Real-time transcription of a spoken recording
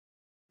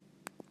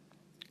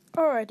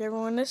Alright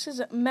everyone, this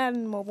is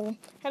Madden Mobile.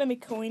 How to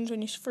make coins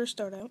when you first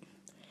start out.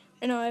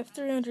 And now I have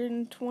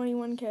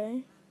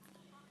 321k.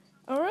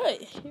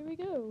 Alright, here we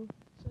go.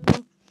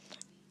 So,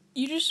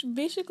 you just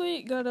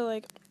basically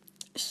gotta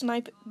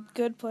snipe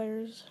good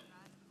players.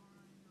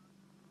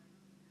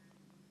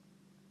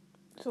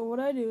 So what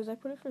I do is I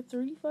put it for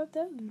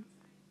 35,000.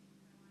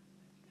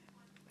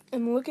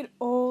 And look at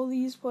all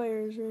these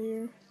players right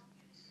here.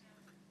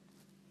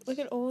 Look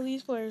at all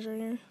these players right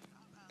here.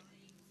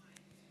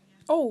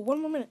 Oh,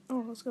 one more minute.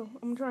 Oh, let's go.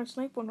 I'm trying to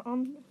snipe one.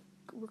 I'm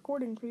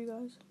recording for you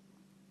guys.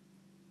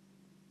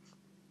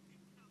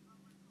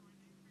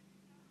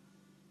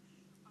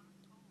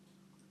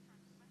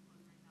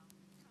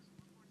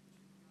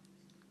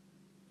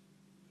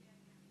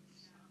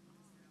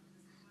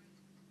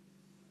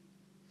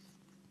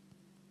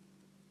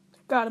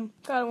 Got him.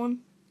 Got one.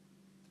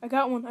 I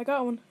got one.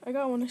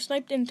 I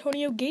sniped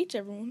Antonio Gates,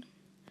 everyone.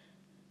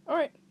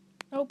 Alright.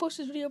 I will post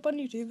this video up on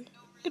YouTube.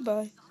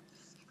 Goodbye.